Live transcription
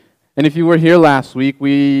And if you were here last week,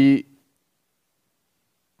 I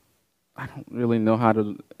don't really know how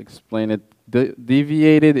to explain it,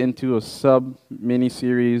 deviated into a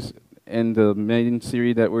sub-mini-series in the main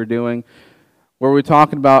series that we're doing, where we're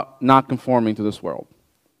talking about not conforming to this world.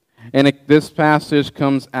 And this passage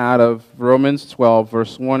comes out of Romans 12,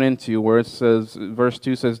 verse 1 and 2, where it says, verse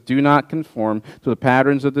 2 says, "Do not conform to the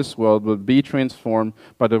patterns of this world, but be transformed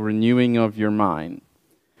by the renewing of your mind."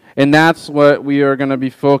 And that's what we are going to be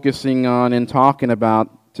focusing on and talking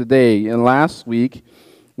about today. And last week,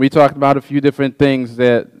 we talked about a few different things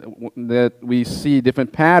that we see,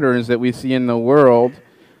 different patterns that we see in the world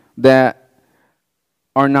that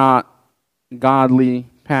are not godly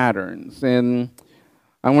patterns. And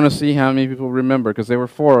I want to see how many people remember, because there were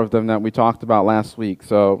 4 of them that we talked about last week.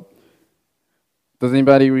 So, does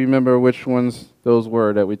anybody remember which ones those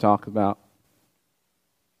were that we talked about?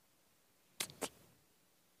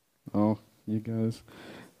 Oh, you guys.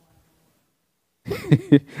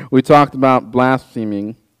 We talked about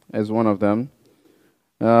blaspheming as one of them.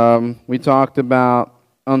 We talked about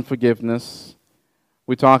unforgiveness.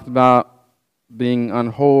 We talked about being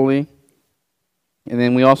unholy. And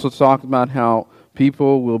then we also talked about how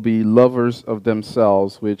people will be lovers of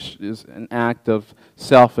themselves, which is an act of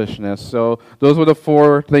selfishness. So those were the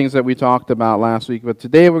 4 things that we talked about last week. But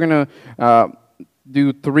today we're going to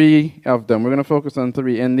do 3 of them. We're going to focus on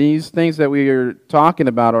 3. And these things that we are talking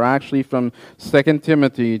about are actually from 2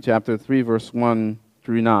 Timothy chapter 3, verse 1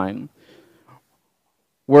 through 9,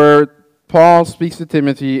 where Paul speaks to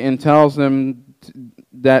Timothy and tells him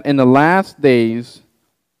that in the last days,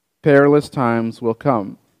 perilous times will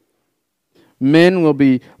come. Men will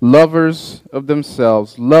be lovers of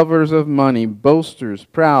themselves, lovers of money, boasters,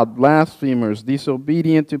 proud, blasphemers,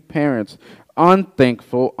 disobedient to parents,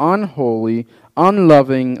 unthankful, unholy,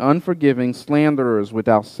 unloving, unforgiving, slanderers,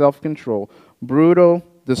 without self-control, brutal,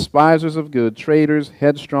 despisers of good, traitors,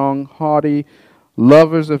 headstrong, haughty,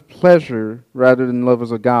 lovers of pleasure rather than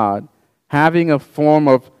lovers of God, having a form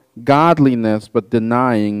of godliness but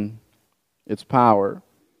denying its power.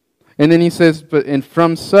 And then he says, and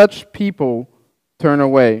from such people turn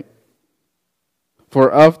away. For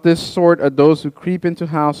of this sort are those who creep into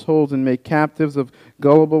households and make captives of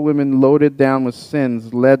gullible women loaded down with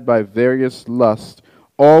sins, led by various lusts,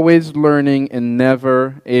 always learning and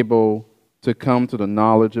never able to come to the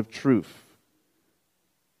knowledge of truth.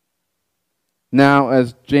 Now,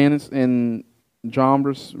 as Jannes and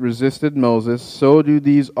Jambres resisted Moses, so do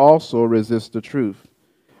these also resist the truth.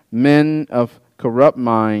 Men of corrupt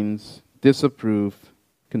minds disapprove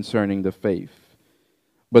concerning the faith.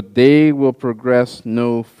 But they will progress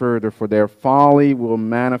no further, for their folly will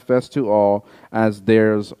manifest to all, as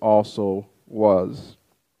theirs also was.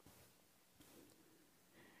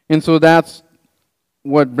 And so that's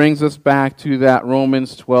what brings us back to that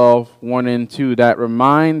Romans 12, 1 and 2, that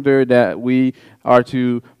reminder that we are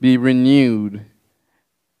to be renewed.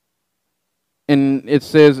 And it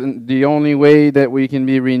says the only way that we can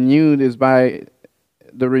be renewed is by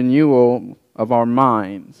the renewal of our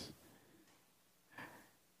minds.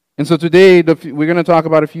 And so today we're going to talk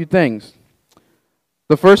about a few things.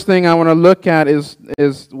 The first thing I want to look at is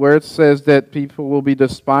where it says that people will be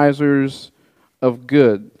despisers of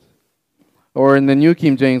good. Or in the New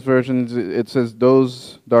King James Version, it says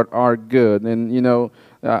those that are good. And,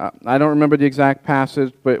 I don't remember the exact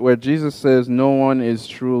passage, but where Jesus says no one is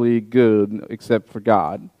truly good except for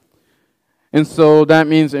God. And so that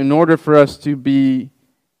means in order for us to be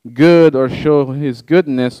good or show His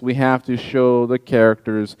goodness, we have to show the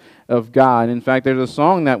characters of God. In fact, there's a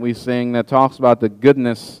song that we sing that talks about the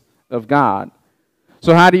goodness of God.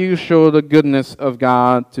 So how do you show the goodness of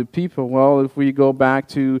God to people? Well, if we go back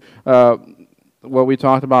to what we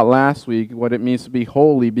talked about last week, what it means to be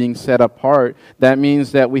holy, being set apart, that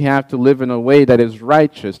means that we have to live in a way that is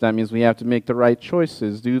righteous. That means we have to make the right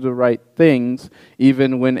choices, do the right things,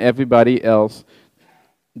 even when everybody else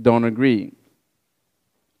don't agree.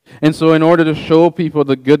 And so in order to show people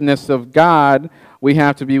the goodness of God, we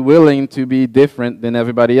have to be willing to be different than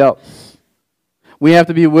everybody else. We have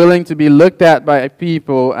to be willing to be looked at by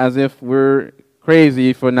people as if we're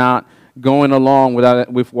crazy for not going along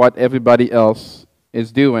with what everybody else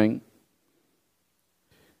is doing.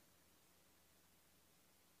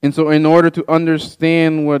 And so in order to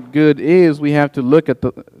understand what good is, we have to look at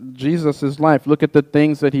Jesus' life, look at the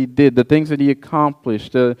things that He did, the things that He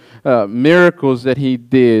accomplished, the miracles that He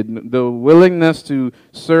did, the willingness to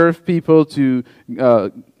serve people, to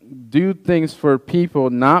do things for people,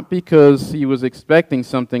 not because He was expecting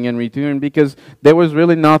something in return, because there was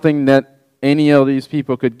really nothing that any of these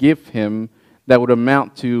people could give Him that would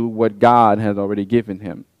amount to what God had already given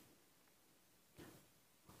Him.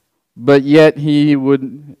 but yet he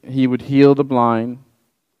would heal the blind.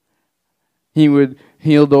 He would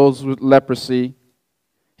heal those with leprosy.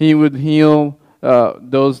 He would heal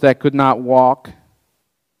those that could not walk.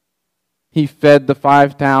 He fed the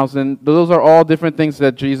 5,000. Those are all different things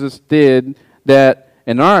that Jesus did that,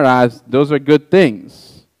 in our eyes, those are good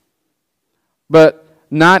things. But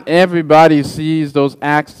not everybody sees those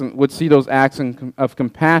acts, would see those acts of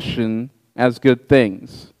compassion as good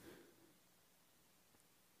things.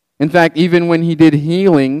 In fact, even when he did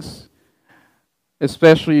healings,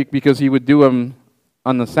 especially because he would do them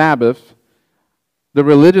on the Sabbath, the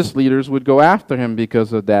religious leaders would go after him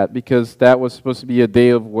because of that, because that was supposed to be a day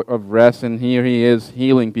of rest, and here he is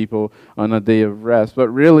healing people on a day of rest. But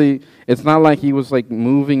really, it's not like he was like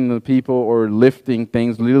moving the people or lifting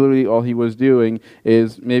things. Literally, all he was doing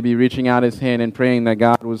is maybe reaching out his hand and praying that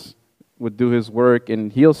God would do his work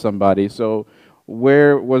and heal somebody. So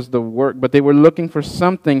where was the work? But they were looking for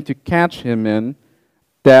something to catch him in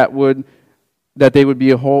that they would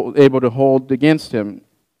be able to hold against him.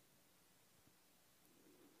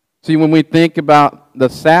 See, when we think about the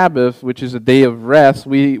Sabbath, which is a day of rest,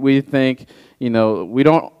 we think, we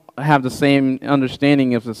don't have the same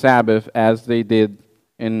understanding of the Sabbath as they did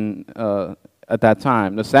at that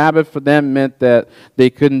time. The Sabbath for them meant that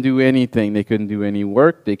they couldn't do anything. They couldn't do any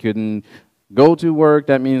work. They couldn't go to work.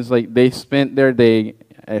 That means like they spent their day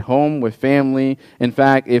at home with family. In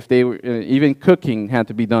fact, if they were even cooking had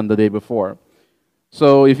to be done the day before.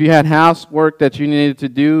 So if you had housework that you needed to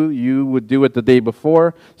do, you would do it the day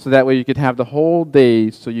before, so that way you could have the whole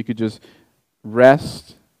day so you could just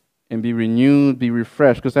rest and be renewed, be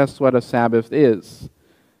refreshed, because that's what a Sabbath is.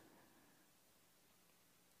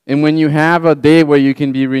 And when you have a day where you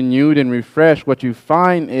can be renewed and refreshed, what you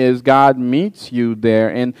find is God meets you there,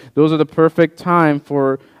 and those are the perfect time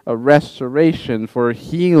for a restoration, for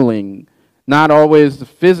healing. Not always the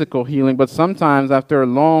physical healing, but sometimes after a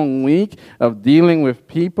long week of dealing with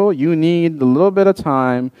people, you need a little bit of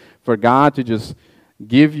time for God to just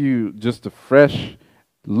give you just a fresh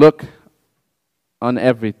look on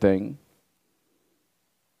everything.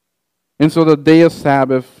 And so the day of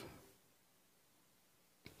Sabbath,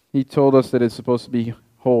 he told us that it's supposed to be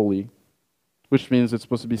holy, which means it's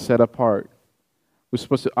supposed to be set apart. We're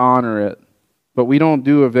supposed to honor it, but we don't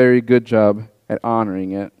do a very good job at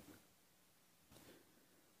honoring it.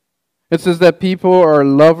 It says that people are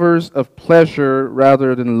lovers of pleasure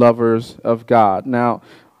rather than lovers of God. Now,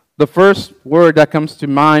 the first word that comes to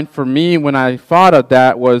mind for me when I thought of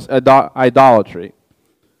that was idolatry.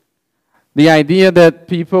 The idea that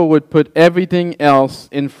people would put everything else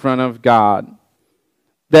in front of God.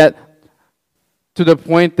 That to the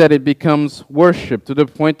point that it becomes worship, to the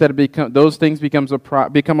point that those things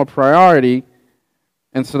become a priority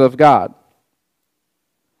instead of God.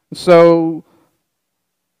 So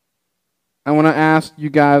I want to ask you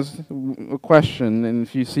guys a question, and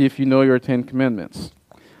if you know your 10 Commandments.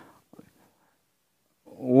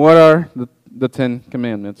 What are the 10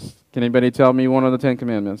 Commandments? Can anybody tell me one of the 10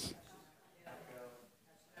 Commandments?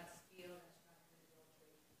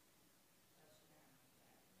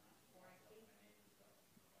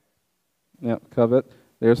 Yeah, covet.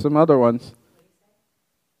 There's some other ones.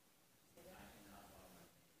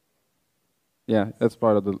 Yeah, that's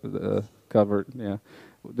part of the covered. Yeah.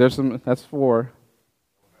 There's that's 4.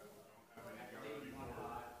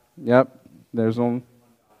 Yep. There's only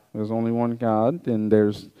one God,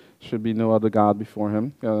 and should be no other God before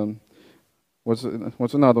him. What's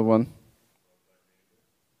another one?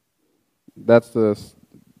 That's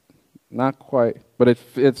not quite, but it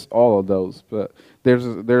fits all of those. But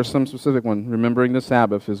there's some specific one. Remembering the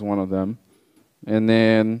Sabbath is one of them. And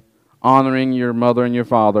then honoring your mother and your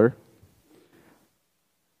father.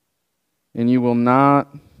 And you will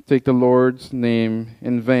not take the Lord's name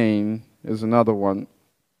in vain is another one.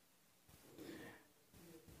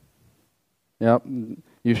 Yep.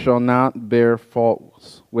 You shall not bear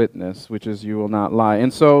false witness, which is you will not lie.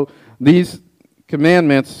 And so these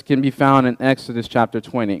commandments can be found in Exodus chapter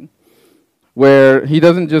 20, where he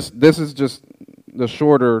doesn't this is just the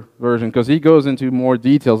shorter version, because he goes into more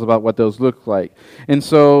details about what those look like. And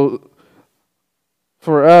so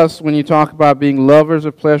for us, when you talk about being lovers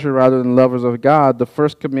of pleasure rather than lovers of God, the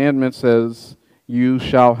first commandment says, you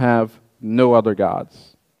shall have no other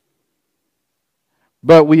gods.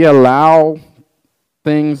 But we allow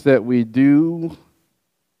things that we do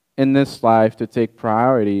in this life to take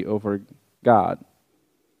priority over God.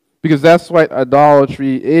 Because that's what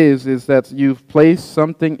idolatry is that you've placed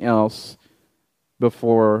something else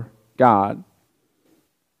before God.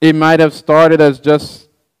 It might have started as just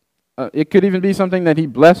it could even be something that he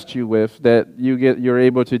blessed you with that you're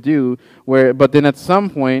able to do, but then at some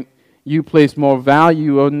point you place more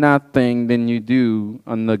value on that thing than you do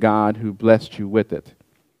on the God who blessed you with it.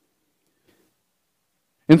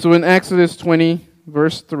 And so in Exodus 20,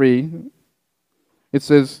 verse 3, it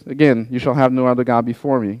says, again, you shall have no other God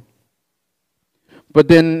before me. But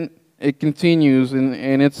then it continues,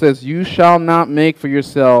 and it says, you shall not make for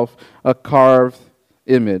yourself a carved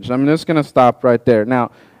image. I'm just going to stop right there.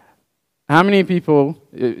 Now, how many people,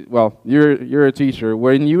 well, you're a teacher,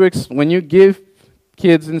 when you give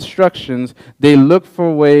kids instructions, they look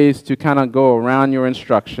for ways to kind of go around your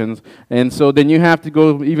instructions, and so then you have to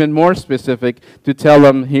go even more specific to tell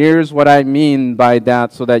them, here's what I mean by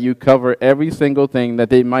that, so that you cover every single thing that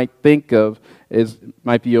they might think of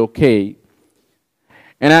might be okay.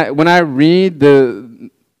 And when I read the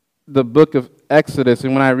book of Exodus,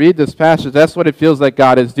 and when I read this passage, that's what it feels like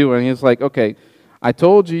God is doing. He's like, okay, I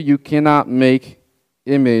told you you cannot make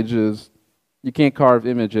images, you can't carve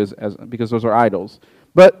images because those are idols.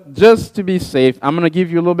 But just to be safe, I'm going to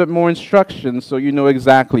give you a little bit more instructions so you know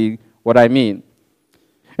exactly what I mean.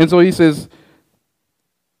 And so he says,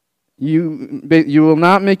 you will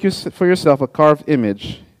not make for yourself a carved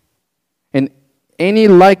image, and any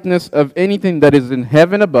likeness of anything that is in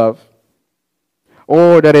heaven above,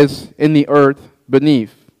 or that is in the earth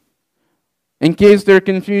beneath. In case they're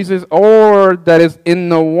confused, or that is in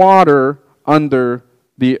the water under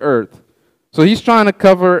the earth. So he's trying to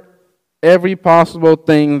cover every possible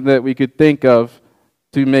thing that we could think of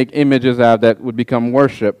to make images out of that would become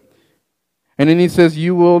worship. And then he says,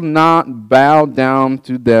 you will not bow down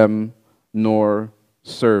to them nor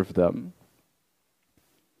serve them.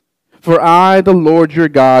 For I, the Lord your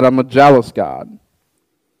God, am a jealous God.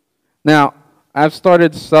 Now, I've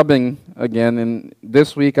started subbing again, and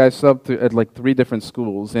this week I subbed at like 3 different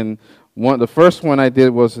schools. And the first one I did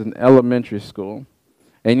was in elementary school.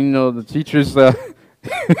 And you know, the teachers,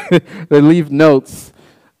 they leave notes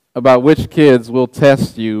about which kids will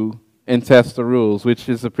test you and test the rules, which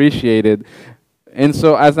is appreciated. And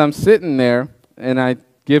so as I'm sitting there, and I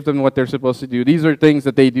give them what they're supposed to do, these are things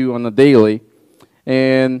that they do on the daily.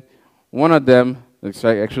 And one of them,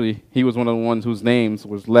 actually, he was one of the ones whose names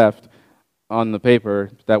was left on the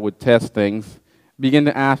paper that would test things, began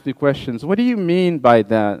to ask me questions. What do you mean by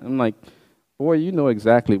that? I'm like, boy, you know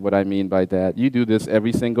exactly what I mean by that. You do this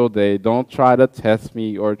every single day. Don't try to test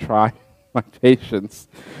me or try my patience.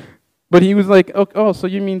 But he was like, oh, so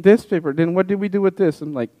you mean this paper? Then what did we do with this?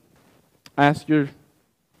 I'm like, ask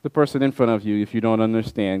the person in front of you if you don't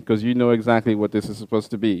understand, because you know exactly what this is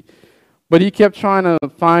supposed to be. But he kept trying to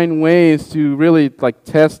find ways to really like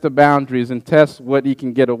test the boundaries and test what he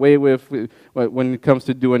can get away with when it comes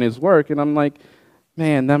to doing his work. And I'm like,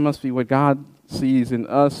 man, that must be what God sees in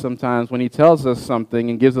us sometimes when he tells us something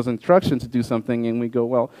and gives us instructions to do something, and we go,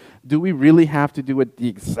 well, do we really have to do it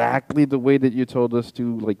exactly the way that you told us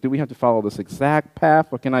to? Like, do we have to follow this exact path,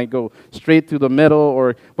 or can I go straight through the middle?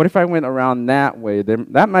 Or what if I went around that way?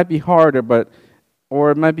 That might be harder,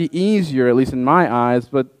 or it might be easier, at least in my eyes,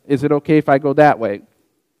 but is it okay if I go that way?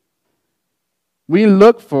 We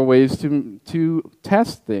look for ways to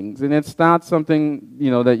test things, and it's not something,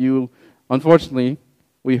 that you, unfortunately,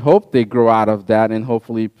 we hope they grow out of that and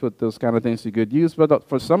hopefully put those kind of things to good use. But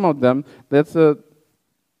for some of them, they're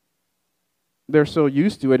so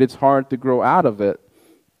used to it, it's hard to grow out of it.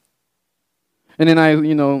 And then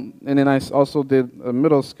I also did a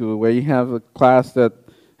middle school where you have a class that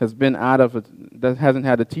has been out of it, that hasn't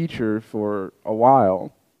had a teacher for a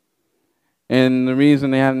while. And the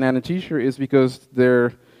reason they haven't had a teacher is because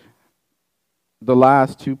the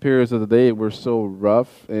last 2 periods of the day were so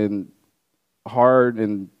rough and hard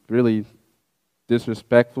and really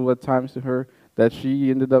disrespectful at times to her that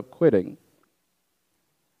she ended up quitting.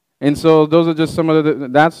 And so those are just some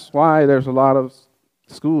of that's why there's a lot of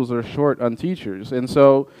schools that are short on teachers. And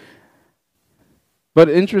so, but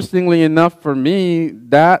interestingly enough for me,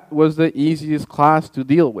 that was the easiest class to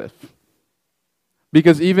deal with.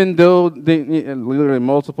 Because even though literally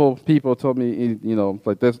multiple people told me,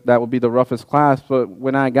 like that would be the roughest class, but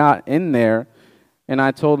when I got in there, and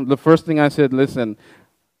I told them, the first thing I said, listen,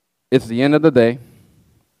 it's the end of the day.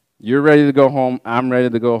 You're ready to go home. I'm ready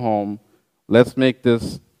to go home. Let's make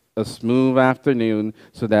this a smooth afternoon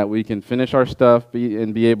so that we can finish our stuff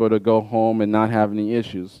and be able to go home and not have any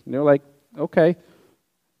issues. And they're like, okay.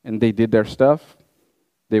 And they did their stuff.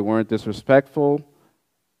 They weren't disrespectful.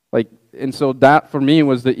 And so that, for me,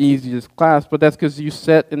 was the easiest class. But that's because you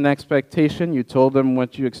set an expectation. You told them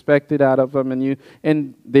what you expected out of them,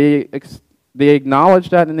 and they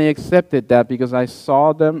acknowledged that and they accepted that because I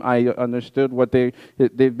saw them. I understood what they've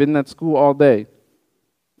been at school all day.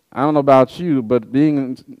 I don't know about you, but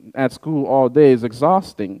being at school all day is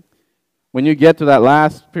exhausting. When you get to that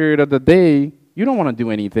last period of the day, you don't want to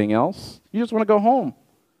do anything else. You just want to go home.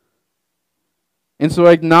 And so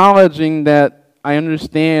acknowledging that I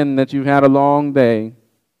understand that you've had a long day,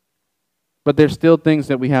 but there's still things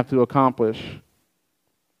that we have to accomplish,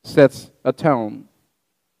 sets a tone.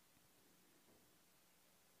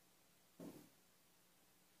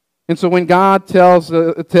 And so when God tells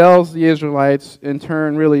the Israelites, in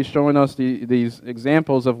turn really showing us these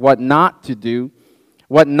examples of what not to do,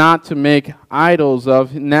 what not to make idols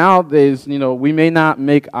of. Nowadays, we may not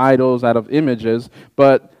make idols out of images,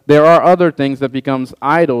 but there are other things that becomes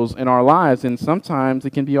idols in our lives, and sometimes it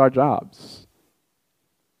can be our jobs.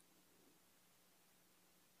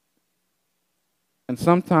 And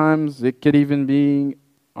sometimes it could even be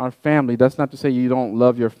our family. That's not to say you don't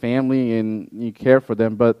love your family and you care for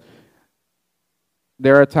them, but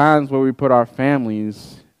there are times where we put our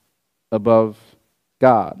families above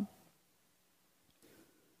God.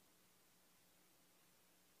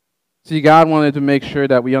 See, God wanted to make sure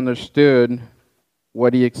that we understood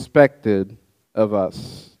what He expected of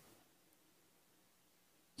us.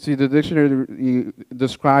 See, the dictionary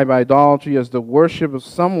describes idolatry as the worship of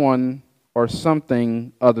someone or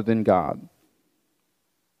something other than God.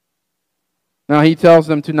 Now, He tells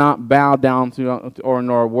them to not bow down to or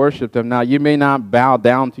nor worship them. Now, you may not bow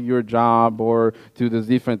down to your job or to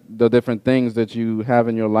the different things that you have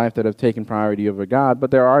in your life that have taken priority over God,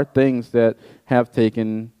 but there are things that have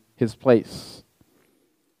taken His place.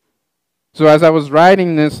 So as I was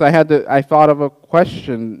writing this, I thought of a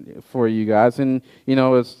question for you guys, and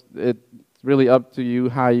it's really up to you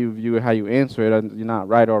how you view it, how you answer it. You're not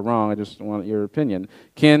right or wrong. I just want your opinion.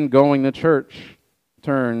 Can going to church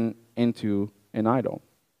turn into an idol?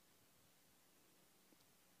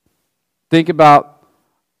 Think about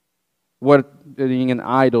what being an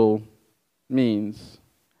idol means,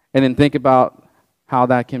 and then think about how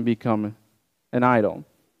that can become an idol.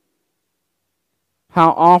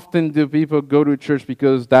 How often do people go to church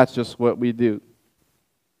because that's just what we do?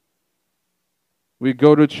 We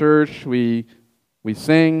go to church, we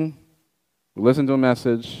sing, we listen to a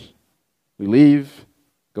message, we leave,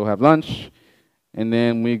 go have lunch, and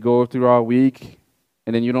then we go through our week,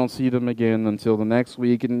 and then you don't see them again until the next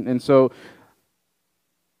week. And so,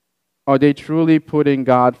 are they truly putting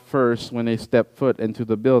God first when they step foot into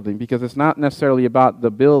the building? Because it's not necessarily about the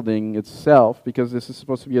building itself, because this is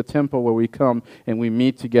supposed to be a temple where we come and we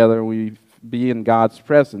meet together and we be in God's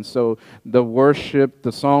presence. So the worship,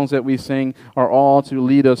 the songs that we sing are all to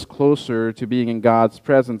lead us closer to being in God's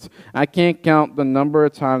presence. I can't count the number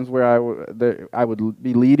of times where I would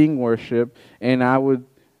be leading worship, and I would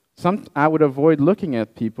avoid looking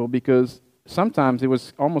at people because sometimes it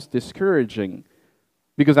was almost discouraging.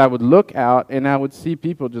 Because I would look out and I would see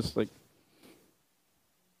people just like...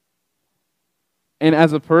 And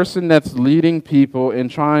as a person that's leading people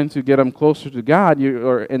and trying to get them closer to God,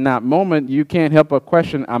 or in that moment, you can't help but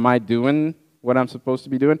question, am I doing what I'm supposed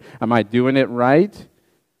to be doing? Am I doing it right?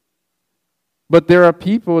 But there are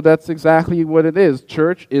people, that's exactly what it is.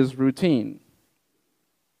 Church is routine.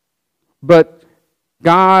 But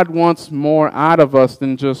God wants more out of us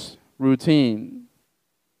than just routine.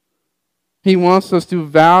 He wants us to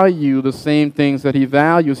value the same things that He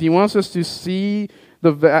values. He wants us to see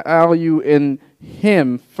the value in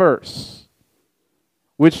Him first,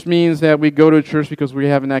 which means that we go to church because we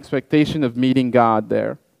have an expectation of meeting God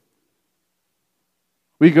there.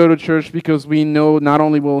 We go to church because we know not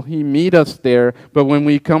only will He meet us there, but when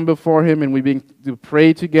we come before Him and we begin to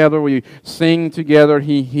pray together, we sing together,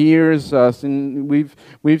 He hears us. And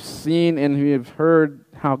we've seen and we have heard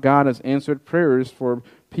how God has answered prayers for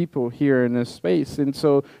people here in this space. And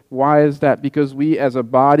so why is that? Because we as a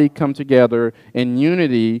body come together in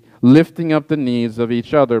unity, lifting up the needs of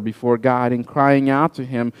each other before God and crying out to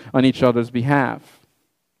Him on each other's behalf.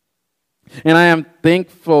 And I am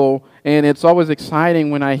thankful, and it's always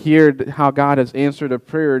exciting when I hear how God has answered a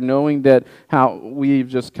prayer, knowing that how we've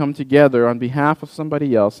just come together on behalf of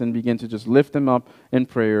somebody else and begin to just lift them up in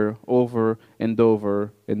prayer over and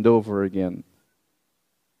over and over again.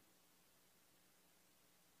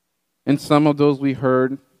 And some of those we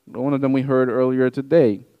heard, one of them we heard earlier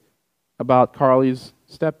today about Carly's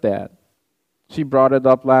stepdad. She brought it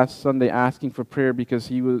up last Sunday asking for prayer because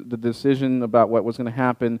the decision about what was going to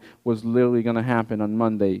happen was literally going to happen on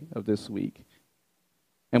Monday of this week.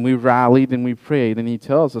 And we rallied and we prayed, and He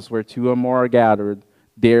tells us where two or more are gathered,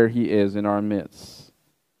 there He is in our midst.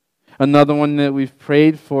 Another one that we've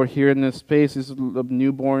prayed for here in this space is a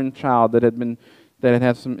newborn child that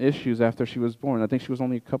had some issues after she was born. I think she was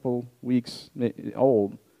only a couple weeks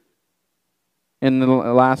old. And the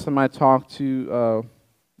last time I talked to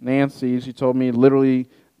Nancy, she told me literally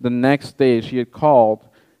the next day she had called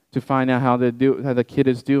to find out how the kid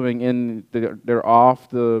is doing, and they're off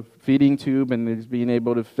the feeding tube and he's being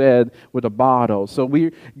able to fed with a bottle. So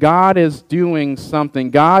God is doing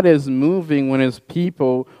something. God is moving when His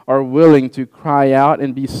people are willing to cry out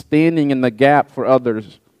and be standing in the gap for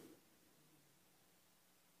others.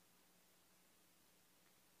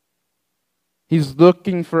 He's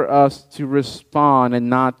looking for us to respond and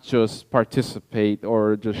not just participate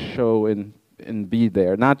or just show and be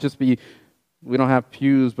there. Not just be, we don't have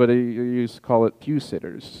pews, but you used to call it pew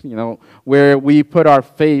sitters, where we put our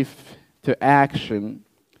faith to action.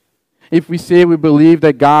 If we say we believe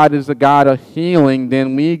that God is a God of healing,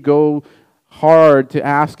 then we go hard to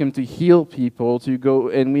ask Him to heal people,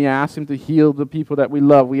 and we ask Him to heal the people that we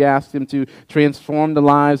love. We ask Him to transform the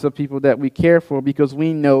lives of people that we care for because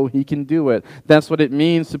we know He can do it. That's what it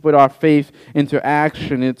means to put our faith into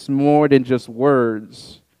action. It's more than just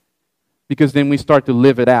words, because then we start to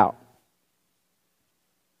live it out.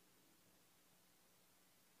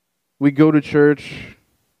 We go to church,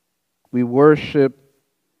 we worship.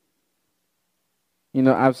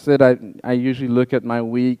 I've said I usually look at my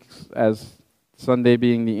weeks as Sunday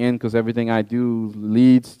being the end because everything I do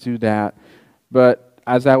leads to that. But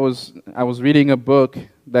as I was reading a book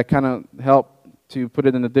that kind of helped to put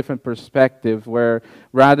it in a different perspective, where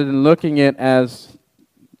rather than looking at it as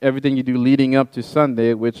everything you do leading up to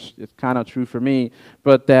Sunday, which is kind of true for me,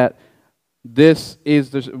 but that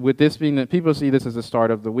with this being that people see this as the start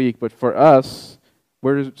of the week, but for us,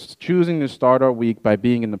 we're choosing to start our week by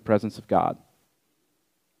being in the presence of God.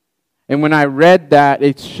 And when I read that,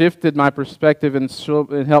 it shifted my perspective and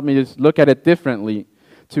helped me to look at it differently,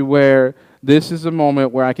 to where this is a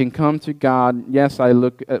moment where I can come to God. Yes, I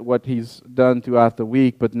look at what He's done throughout the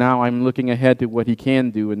week, but now I'm looking ahead to what He can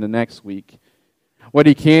do in the next week, what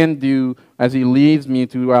He can do as He leads me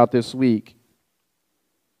throughout this week.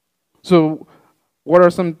 So, what are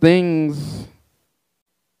some things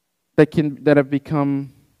that have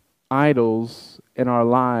become idols in our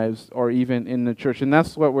lives or even in the church? And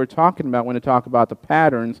that's what we're talking about when we talk about the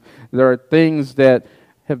patterns. There are things that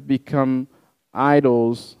have become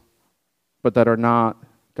idols, but that are not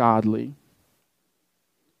godly.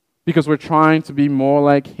 Because we're trying to be more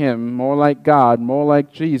like Him, more like God, more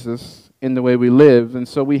like Jesus in the way we live. And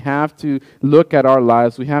so we have to look at our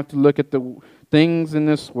lives. We have to look at the things in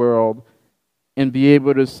this world and be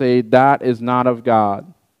able to say that is not of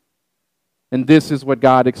God. And this is what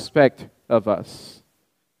God expects of us.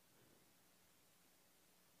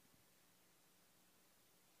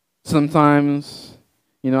 Sometimes,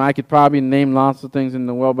 I could probably name lots of things in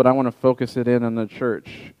the world, but I want to focus it in on the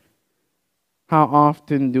church. How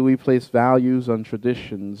often do we place values on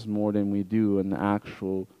traditions more than we do in the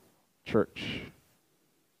actual church?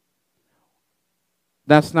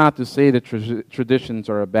 That's not to say that traditions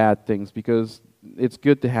are bad things, because it's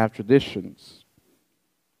good to have traditions.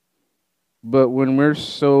 But when we're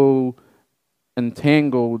so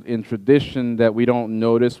entangled in tradition that we don't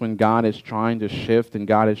notice when God is trying to shift and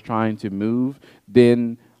God is trying to move,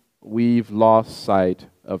 then we've lost sight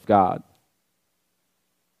of God.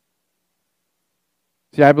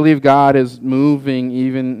 See, I believe God is moving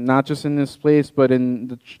even not just in this place, but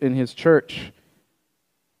in His church.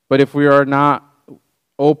 But if we are not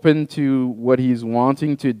open to what He's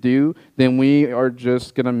wanting to do, then we are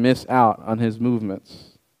just going to miss out on His movements.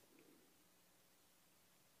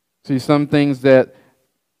 See, some things that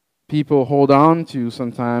people hold on to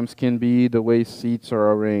sometimes can be the way seats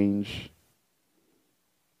are arranged,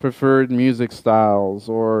 preferred music styles,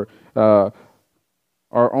 or our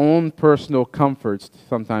own personal comforts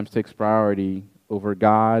sometimes takes priority over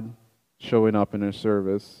God showing up in His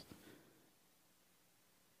service.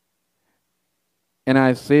 And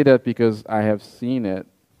I say that because I have seen it.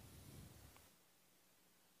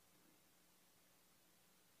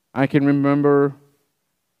 I can remember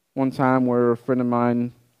one time where a friend of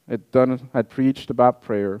mine had preached about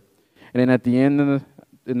prayer, and then at the end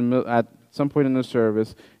at some point in the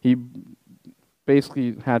service, he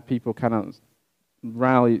basically had people kind of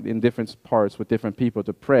rally in different parts with different people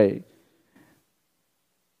to pray.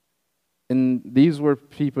 And these were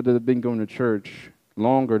people that had been going to church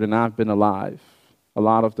longer than I've been alive. A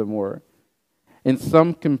lot of them were. And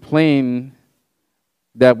some complained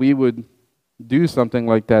that we would do something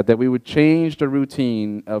like that we would change the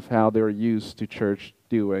routine of how they're used to church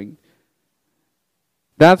doing.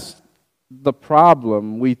 That's the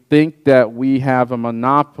problem. We think that we have a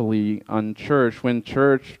monopoly on church when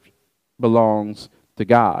church belongs to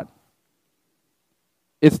God.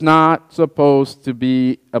 It's not supposed to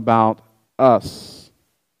be about us.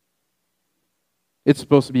 It's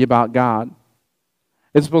supposed to be about God.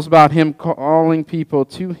 It's supposed to be about him calling people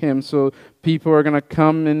to him. So people are going to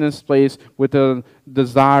come in this place with a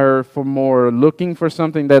desire for more, looking for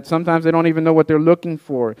something that sometimes they don't even know what they're looking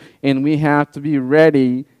for. And we have to be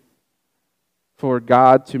ready for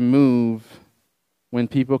God to move when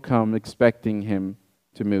people come expecting him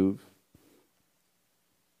to move.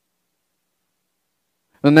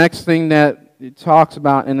 The next thing that it talks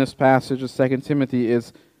about in this passage of 2 Timothy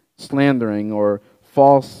is slandering or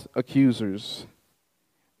false accusers.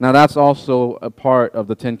 Now that's also a part of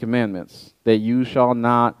the Ten Commandments, that you shall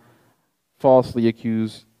not falsely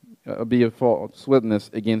accuse, be a false witness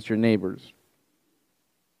against your neighbors.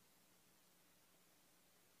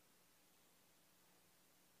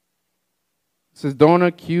 It says, don't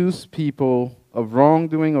accuse people of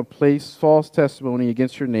wrongdoing or place false testimony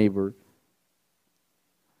against your neighbor.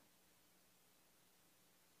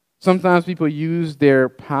 Sometimes people use their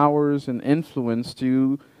powers and influence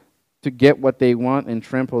to get what they want and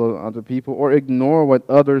trample on other people, or ignore what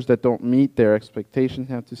others that don't meet their expectations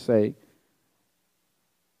have to say.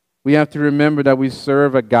 We have to remember that we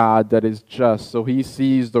serve a God that is just, so he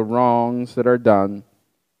sees the wrongs that are done,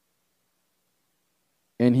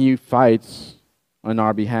 and he fights on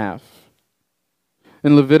our behalf.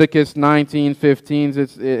 In Leviticus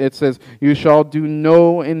 19:15, it says, you shall do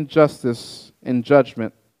no injustice in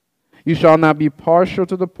judgment. You shall not be partial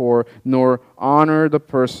to the poor, nor honor the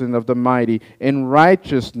person of the mighty. In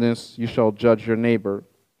righteousness you shall judge your neighbor.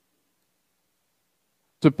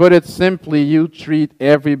 To put it simply, you treat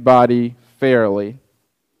everybody fairly.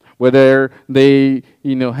 Whether they,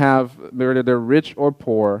 whether they're rich or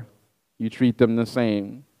poor, you treat them the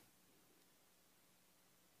same.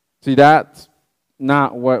 See, that's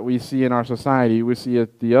not what we see in our society. We see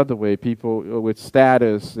it the other way. People with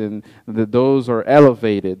status, and those are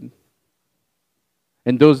elevated.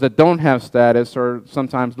 And those that don't have status are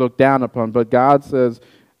sometimes looked down upon. But God says,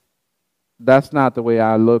 that's not the way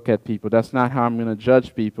I look at people. That's not how I'm going to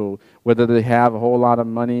judge people. Whether they have a whole lot of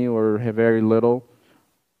money or have very little,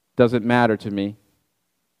 doesn't matter to me.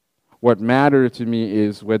 What matters to me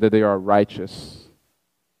is whether they are righteous.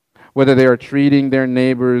 Whether they are treating their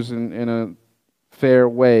neighbors in a fair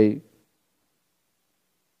way.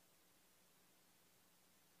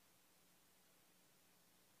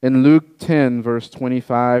 In Luke 10, verse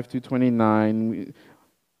 25 to 29,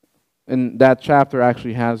 and that chapter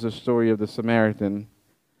actually has the story of the Samaritan.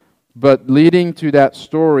 But leading to that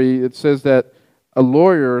story, it says that a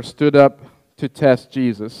lawyer stood up to test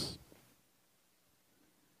Jesus,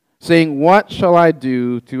 saying, what shall I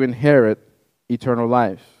do to inherit eternal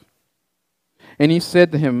life? And he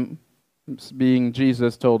said to him, being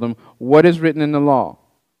Jesus, told him, what is written in the law?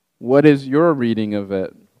 What is your reading of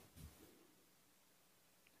it?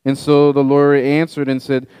 And so the lawyer answered and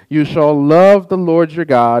said, you shall love the Lord your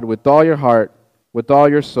God with all your heart, with all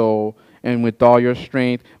your soul, and with all your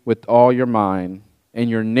strength, with all your mind, and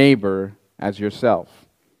your neighbor as yourself.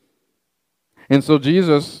 And so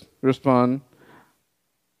Jesus responded,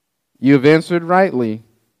 you have answered rightly.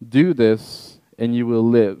 Do this, and you will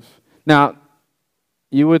live. Now,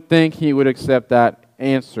 you would think he would accept that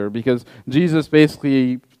answer, because Jesus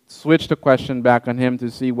basically switched the question back on him to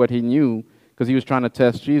see what he knew, because he was trying to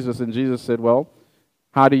test Jesus, and Jesus said, well,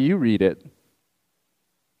 how do you read it?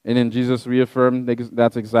 And then Jesus reaffirmed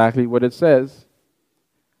that's exactly what it says.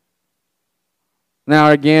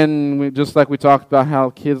 Now again, just like we talked about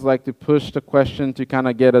how kids like to push the question to kind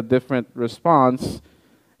of get a different response,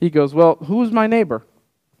 he goes, well, who's my neighbor?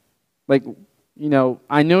 Like,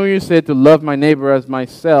 I know you said to love my neighbor as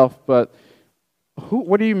myself, but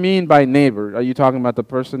what do you mean by neighbor? Are you talking about the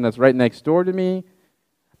person that's right next door to me?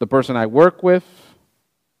 The person I work with,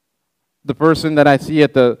 the person that I see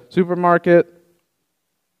at the supermarket?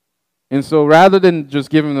 And so rather than just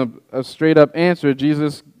giving them a straight-up answer,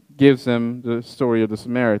 Jesus gives them the story of the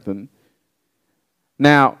Samaritan.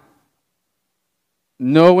 Now,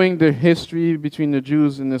 knowing the history between the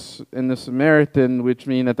Jews and the Samaritan, which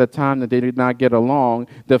mean at the time that they did not get along,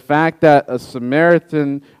 the fact that a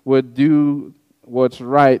Samaritan would do what's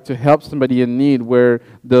right to help somebody in need, where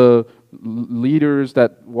the leaders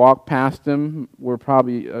that walked past them were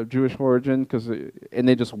probably of Jewish origin, and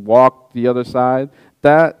they just walked the other side.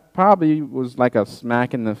 That probably was like a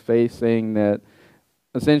smack in the face, saying that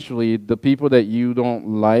essentially the people that you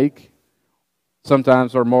don't like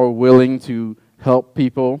sometimes are more willing to help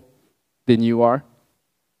people than you are.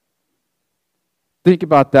 Think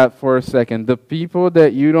about that for a second. The people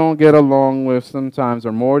that you don't get along with sometimes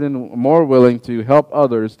are more willing to help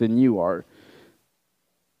others than you are.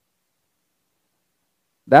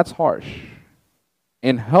 That's harsh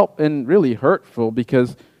and really hurtful,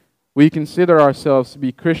 because We consider ourselves to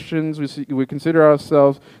be Christians. We consider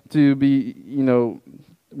ourselves to be,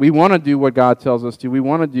 we want to do what God tells us to. We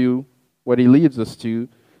want to do what He leads us to.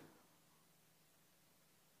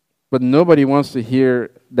 But nobody wants to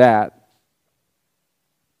hear that.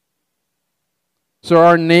 So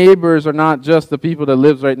our neighbors are not just the people that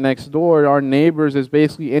lives right next door. Our neighbors is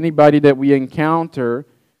basically anybody that we encounter,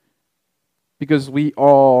 because we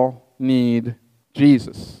all need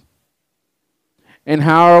Jesus. And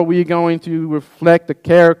how are we going to reflect the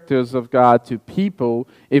characters of God to people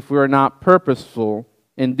if we're not purposeful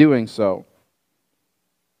in doing so?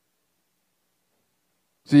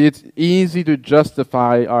 See, it's easy to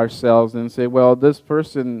justify ourselves and say, well, this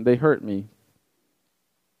person, they hurt me.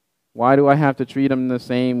 Why do I have to treat them the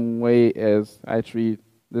same way as I treat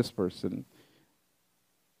this person?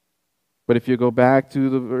 But if you go back to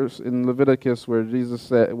the verse in Leviticus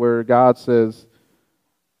where God says,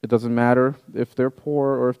 it doesn't matter if they're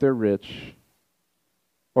poor or if they're rich,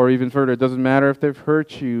 or even further, it doesn't matter if they've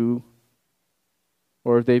hurt you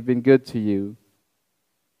or if they've been good to you,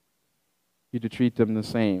 you're to treat them the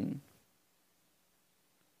same.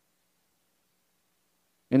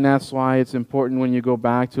 And that's why it's important when you go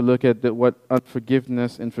back to look at what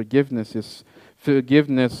unforgiveness and forgiveness is.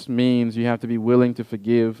 Forgiveness means you have to be willing to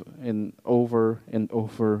forgive and over and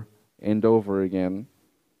over and over again.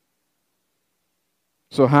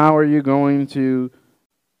 So how are you going to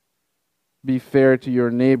be fair to your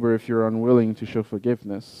neighbor if you're unwilling to show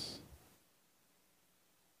forgiveness?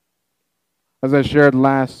 As I shared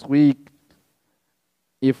last week,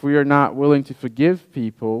 if we are not willing to forgive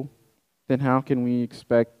people, then how can we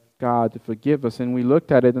expect God to forgive us? And we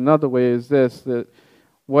looked at it another way is this, that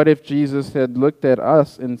what if Jesus had looked at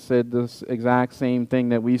us and said this exact same thing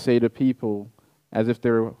that we say to people as if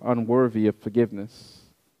they're unworthy of forgiveness?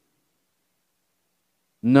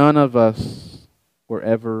 None of us were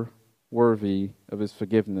ever worthy of His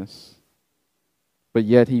forgiveness, but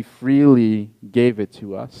yet He freely gave it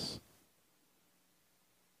to us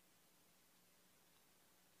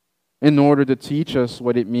in order to teach us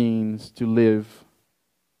what it means to live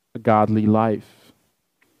a godly life,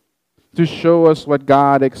 to show us what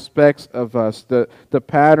God expects of us. The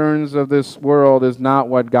patterns of this world is not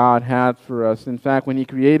what God had for us. In fact, when He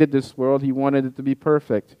created this world, He wanted it to be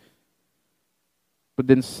perfect. But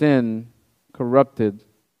then sin corrupted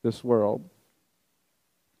this world.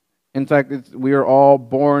 In fact, we are all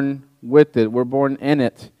born with it. We're born in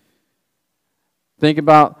it. Think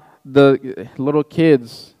about the little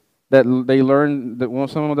kids that they learn that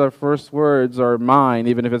some of their first words are mine,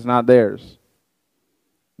 even if it's not theirs.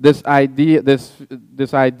 This idea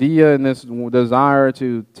and this desire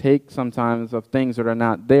to take sometimes of things that are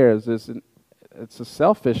not theirs, it's a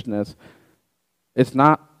selfishness. It's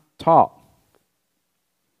not taught.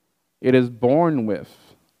 It is born with,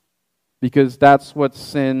 because that's what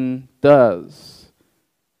sin does.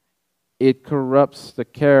 It corrupts the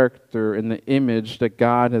character and the image that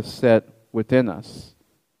God has set within us.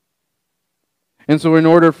 And so in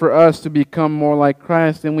order for us to become more like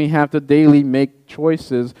Christ, then we have to daily make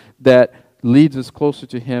choices that leads us closer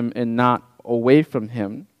to Him and not away from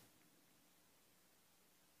Him.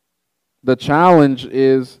 The challenge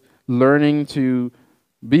is learning to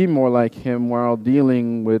be more like Him while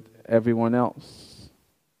dealing with everyone else.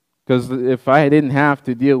 Because if I didn't have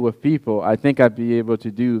to deal with people, I think I'd be able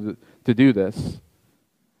to do this.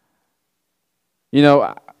 You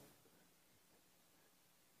know,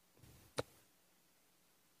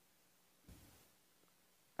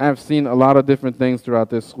 I've seen a lot of different things throughout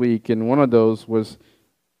this week, and one of those was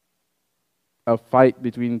a fight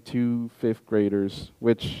between two fifth graders,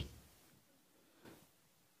 which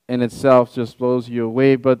in itself just blows you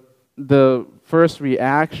away. But the first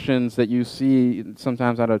reactions that you see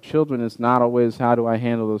sometimes out of children is not always, how do I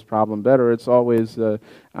handle this problem better? It's always, I'm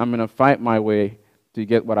going to fight my way to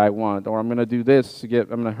get what I want, or I'm going to do this I'm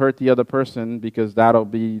going to hurt the other person because that'll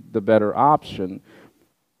be the better option.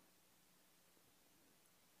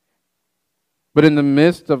 But in the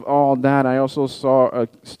midst of all that, I also saw a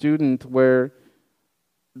student who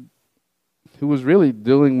was really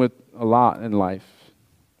dealing with a lot in life.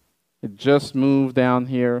 It just moved down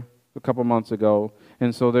here a couple months ago,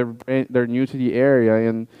 and so they're new to the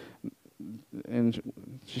area, and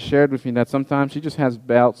she shared with me that sometimes she just has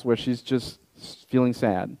bouts where she's just feeling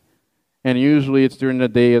sad. And usually it's during the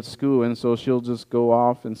day at school, and so she'll just go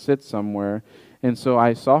off and sit somewhere. And so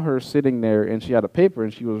I saw her sitting there, and she had a paper,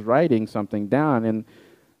 and she was writing something down, and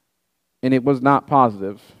it was not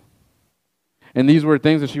positive. And these were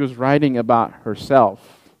things that she was writing about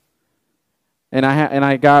herself. And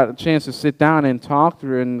I got a chance to sit down and talk to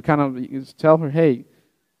her and kind of tell her, hey,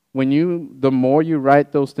 The more you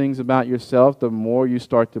write those things about yourself, the more you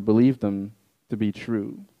start to believe them to be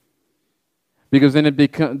true. Because then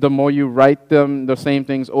the more you write them, the same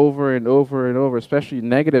things over and over and over, especially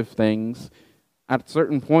negative things, at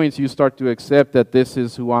certain points you start to accept that this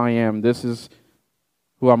is who I am, this is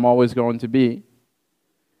who I'm always going to be.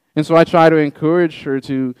 And so I try to encourage her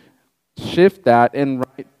to shift that and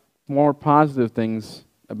write more positive things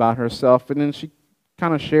about herself. And then she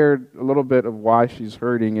kind of shared a little bit of why she's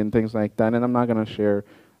hurting and things like that. And I'm not going to share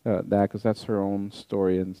that because that's her own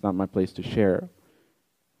story and it's not my place to share.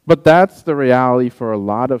 But that's the reality for a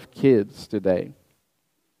lot of kids today.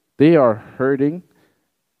 They are hurting,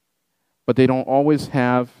 but they don't always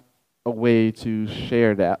have a way to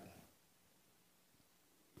share that.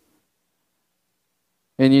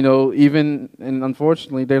 And and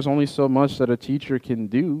unfortunately, there's only so much that a teacher can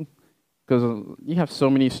do because you have so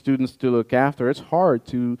many students to look after. It's hard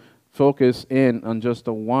to focus in on just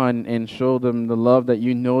the one and show them the love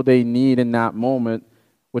that they need in that moment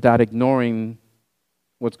without ignoring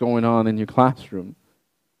what's going on in your classroom.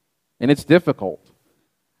 And it's difficult.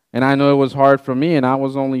 And I know it was hard for me, and I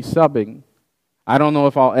was only subbing. I don't know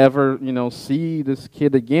if I'll ever, see this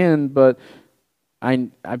kid again, but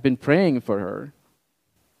I've been praying for her,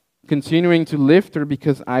 continuing to lift her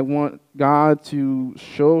because I want God to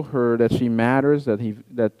show her that she matters,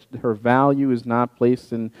 that her value is not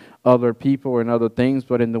placed in other people or in other things,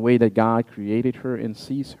 but in the way that God created her and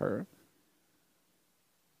sees her.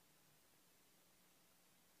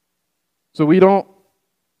 So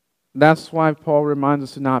that's why Paul reminds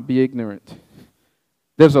us to not be ignorant.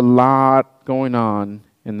 There's a lot going on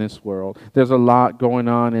in this world. There's a lot going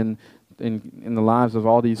on in the lives of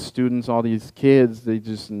all these students, all these kids. They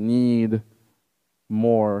just need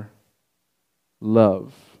more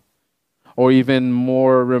love, or even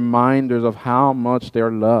more reminders of how much they're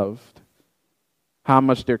loved, how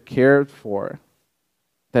much they're cared for,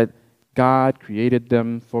 that God created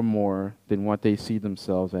them for more than what they see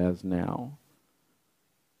themselves as now.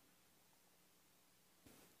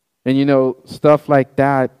 And stuff like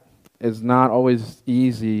that is not always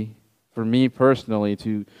easy for me personally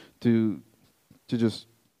to just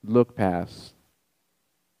look past.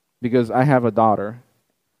 Because I have a daughter,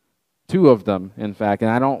 2 of them, in fact,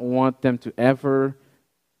 and I don't want them to ever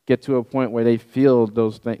get to a point where they feel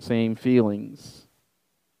those same feelings.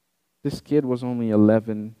 This kid was only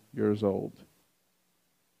 11 years old,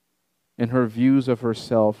 and her views of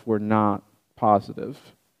herself were not positive.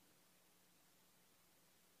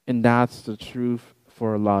 And that's the truth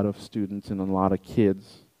for a lot of students and a lot of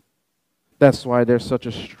kids. That's why there's such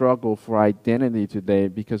a struggle for identity today,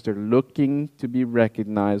 because they're looking to be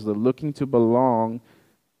recognized. They're looking to belong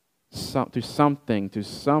to something, to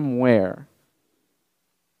somewhere.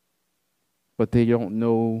 But they don't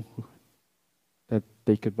know that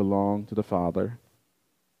they could belong to the Father.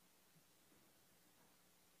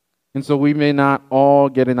 And so we may not all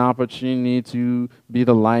get an opportunity to be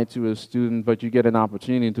the light to a student, but you get an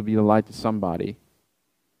opportunity to be the light to somebody.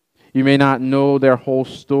 You may not know their whole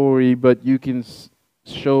story, but you can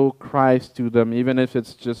show Christ to them, even if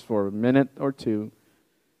it's just for a minute or 2,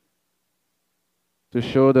 to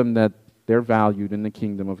show them that they're valued in the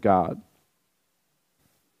kingdom of God.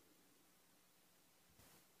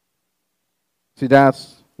 See,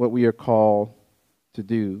 that's what we are called to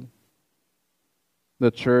do. The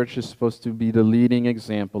church is supposed to be the leading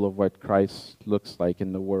example of what Christ looks like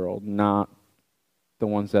in the world, not the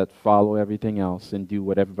ones that follow everything else and do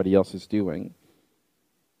what everybody else is doing.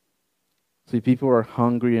 See, people are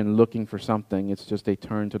hungry and looking for something. It's just they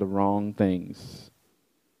turn to the wrong things.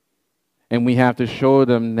 And we have to show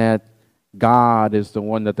them that God is the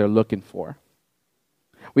one that they're looking for.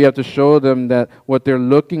 We have to show them that what they're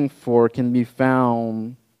looking for can be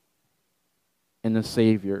found in the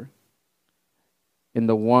Savior, in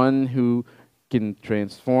the one who can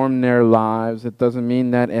transform their lives. It doesn't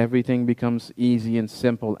mean that everything becomes easy and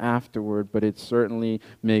simple afterward, but it certainly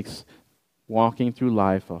makes walking through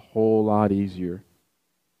life a whole lot easier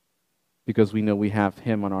because we know we have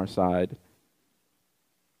Him on our side.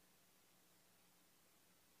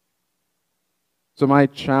 So my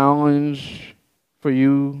challenge for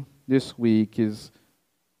you this week is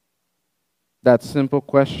that simple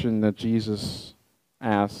question that Jesus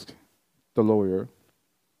asked the lawyer.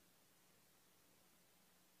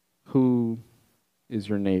 Who is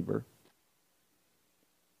your neighbor?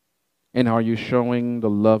 And are you showing the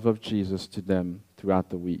love of Jesus to them throughout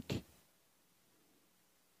the week?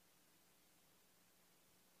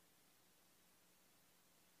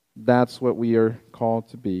 That's what we are called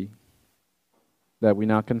to be. That we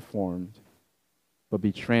not conformed, but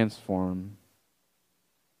be transformed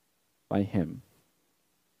by Him.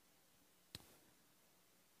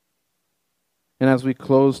 And as we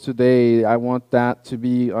close today, I want that to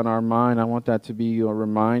be on our mind. I want that to be a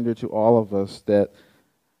reminder to all of us that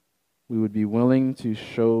we would be willing to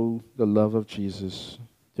show the love of Jesus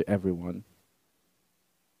to everyone.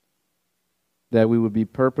 That we would be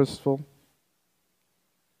purposeful,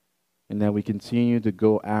 and that we continue to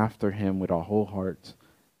go after him with our whole heart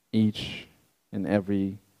each and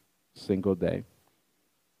every single day.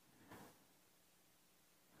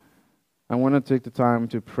 I want to take the time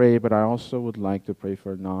to pray, but I also would like to pray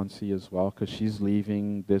for Nancy as well, because she's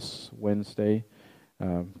leaving this Wednesday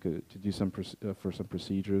to do for some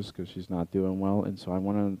procedures, because she's not doing well, and so I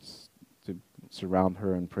want to surround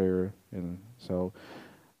her in prayer, and so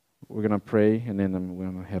we're going to pray, and then I'm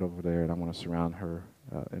going to head over there, and I want to surround her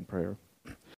in prayer.